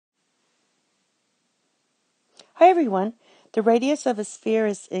Hi everyone. The radius of a sphere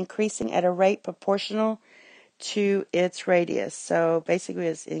is increasing at a rate proportional to its radius. So basically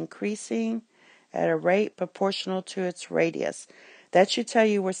it's increasing at a rate proportional to its radius. That should tell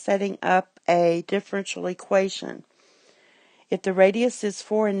you we're setting up a differential equation. If the radius is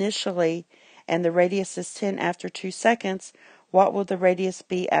 4 initially and the radius is 10 after 2 seconds, what will the radius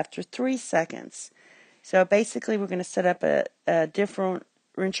be after 3 seconds? So basically we're going to set up a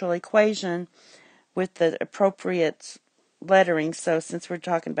differential equation with the appropriate lettering. So since we're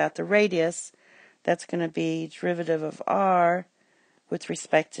talking about the radius, that's going to be derivative of r with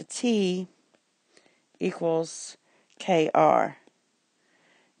respect to t equals kr.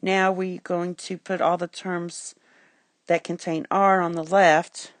 Now we're going to put all the terms that contain r on the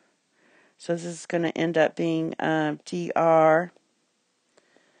left. So this is going to end up being dr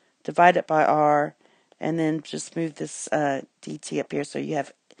divided by r, and then just move this dt up here so you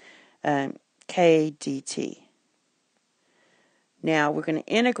have k dt. Now we're going to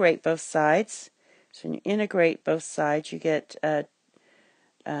integrate both sides. So when you integrate both sides, you get dr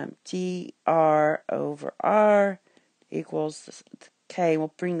over r equals k.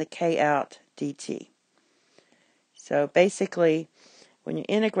 We'll bring the k out, dt. So basically, when you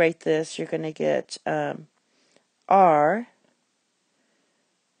integrate this, you're going to get r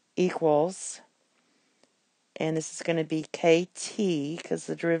equals, and this is going to be kt because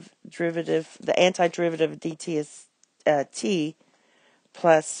the derivative, the antiderivative of dt is t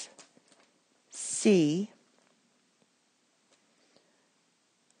plus c.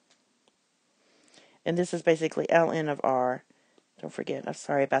 And this is basically ln of r. Don't forget, I'm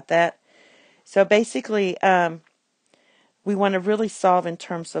sorry about that. So basically, we want to really solve in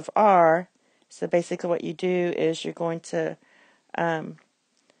terms of r. So basically what you do is you're going to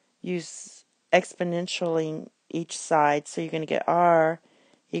use exponentially each side. So you're going to get r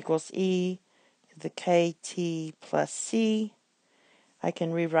equals e to the kt plus c. I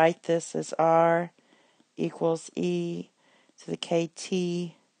can rewrite this as r equals e to the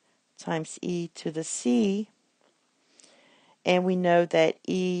kt times e to the c. And we know that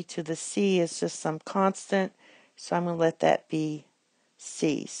e to the c is just some constant, so I'm going to let that be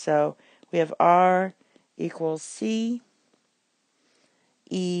c. So we have r equals c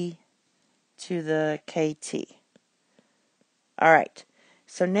e to the kt. All right,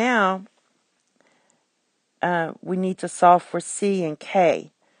 so now we need to solve for c and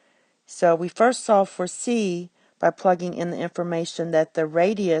k. So we first solve for c by plugging in the information that the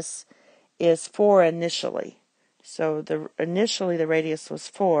radius is 4 initially. So initially the radius was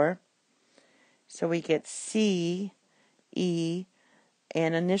 4. So we get c, e,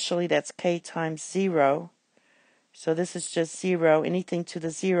 and initially that's k times 0. So this is just 0. Anything to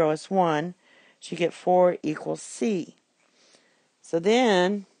the 0 is 1. So you get 4 equals c. So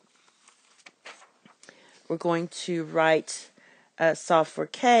then we're going to solve for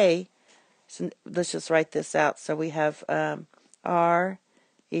k. So let's just write this out. So we have r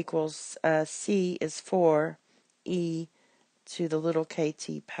equals c is 4 e to the little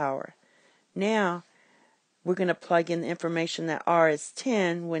kt power. Now we're going to plug in the information that r is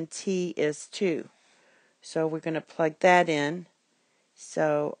 10 when t is 2. So we're going to plug that in.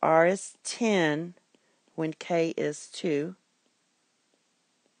 So r is 10 when k is 2.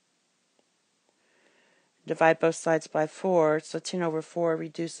 Divide both sides by 4. So 10 over 4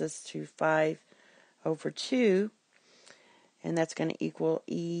 reduces to 5 over 2. And that's going to equal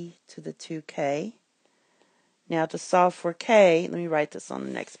e to the 2k. Now to solve for k, let me write this on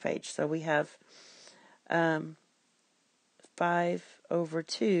the next page. So we have 5 over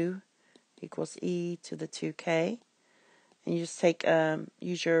 2 equals e to the 2k. And you just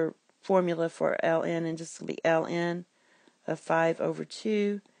use your formula for ln, and just be ln of 5 over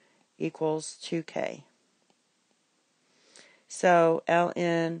 2 equals 2k. So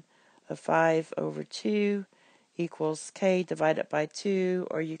ln of 5 over 2 equals k divided by 2,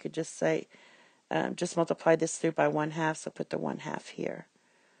 or you could just say, just multiply this through by 1/2, so put the 1/2 here.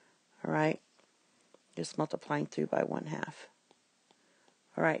 All right, just multiplying through by 1/2.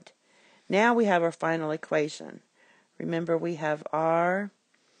 All right, now we have our final equation. Remember, we have r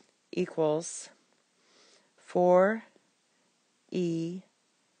equals 4e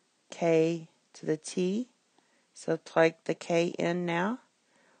k to the t. So plug the k in now.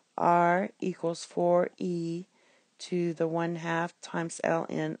 R equals 4e to the 1/2 times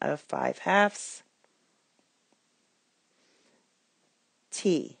ln of 5/2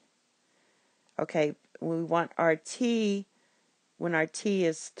 t. Okay, we want our t, when our t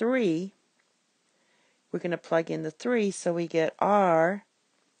is 3, we're going to plug in the 3, so we get r,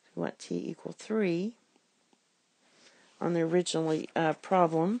 we want t equal 3 on the original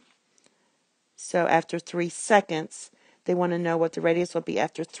problem. So after 3 seconds, they want to know what the radius will be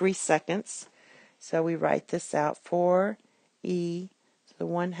after 3 seconds. So we write this out, 4e to the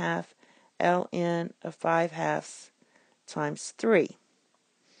 1/2 ln of 5/2 times 3.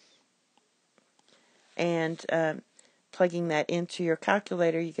 And plugging that into your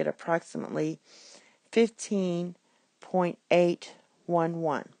calculator, you get approximately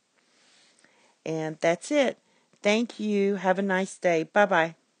 15.811. And that's it. Thank you. Have a nice day.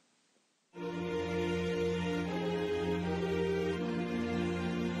 Bye-bye.